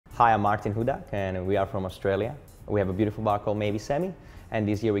Hi, I'm Martin Hudak, and we are from Australia. We have a beautiful bar called Maybe Sammy, and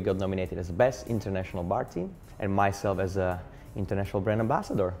this year we got nominated as Best International Bar Team, and myself as an International Brand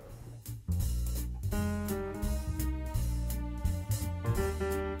Ambassador.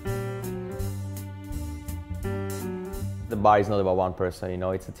 The bar is not about one person,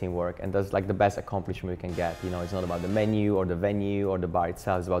 it's a teamwork, and that's like the best accomplishment we can get. It's not about the menu or the venue or the bar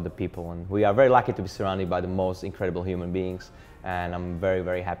itself, it's about the people. And we are very lucky to be surrounded by the most incredible human beings, and I'm very,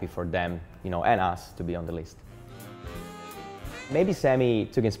 very happy for them, and us to be on the list. Maybe Sammy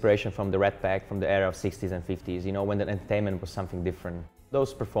took inspiration from the Red Pack, from the era of 60s and 50s, when the entertainment was something different.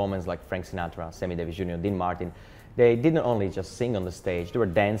 Those performers like Frank Sinatra, Sammy Davis Jr., Dean Martin, they didn't only just sing on the stage, they were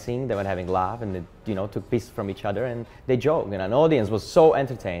dancing, they were having laugh, and they took pieces from each other, and they joked, and an audience was so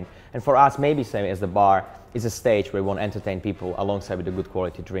entertained. And for us, Maybe Sammy as the bar is a stage where we want to entertain people alongside with the good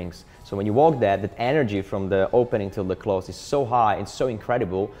quality drinks. So when you walk there, that energy from the opening till the close is so high and so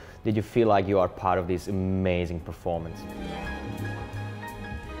incredible that you feel like you are part of this amazing performance.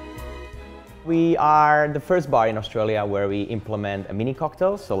 We are the first bar in Australia where we implement a mini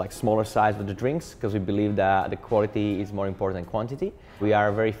cocktail, so like smaller size of the drinks, because we believe that the quality is more important than quantity. We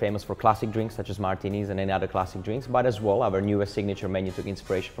are very famous for classic drinks such as martinis and any other classic drinks, but as well our newest signature menu took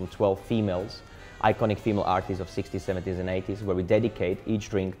inspiration from 12 females, iconic female artists of 60s, 70s and 80s, where we dedicate each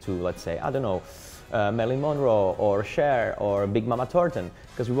drink to, let's say, I don't know, Marilyn Monroe or Cher or Big Mama Thornton,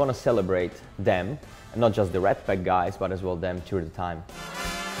 because we want to celebrate them, and not just the Red Pack guys, but as well them through the time.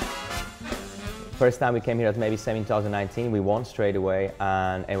 First time we came here at Maybe Sammy in 2019, we won straight away,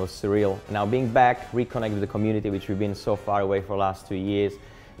 and it was surreal. Now being back, reconnect with the community, which we've been so far away for the last 2 years,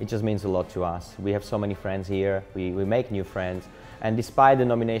 it just means a lot to us. We have so many friends here, we make new friends, and despite the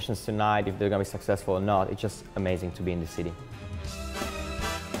nominations tonight, if they're going to be successful or not, it's just amazing to be in the city.